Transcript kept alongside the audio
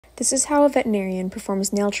This is how a veterinarian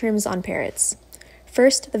performs nail trims on parrots.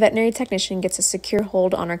 First, the veterinary technician gets a secure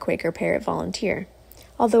hold on our Quaker parrot volunteer.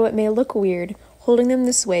 Although it may look weird, holding them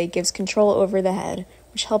this way gives control over the head,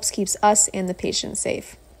 which helps keep us and the patient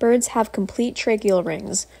safe. Birds have complete tracheal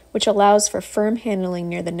rings, which allows for firm handling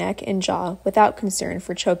near the neck and jaw without concern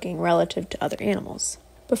for choking relative to other animals.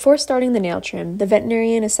 Before starting the nail trim, the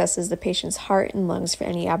veterinarian assesses the patient's heart and lungs for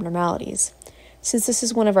any abnormalities. Since this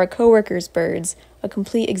is one of our coworkers' birds, a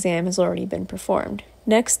complete exam has already been performed.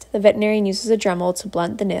 Next, the veterinarian uses a Dremel to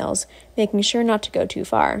blunt the nails, making sure not to go too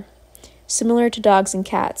far. Similar to dogs and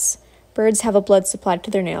cats, birds have a blood supply to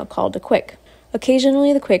their nail called a quick.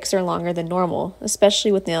 Occasionally, the quicks are longer than normal,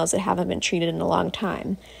 especially with nails that haven't been treated in a long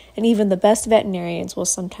time, and even the best veterinarians will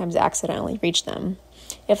sometimes accidentally reach them.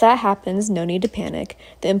 If that happens, no need to panic.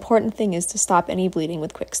 The important thing is to stop any bleeding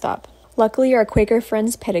with Quick Stop. Luckily, our Quaker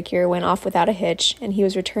friend's pedicure went off without a hitch, and he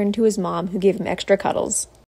was returned to his mom, who gave him extra cuddles.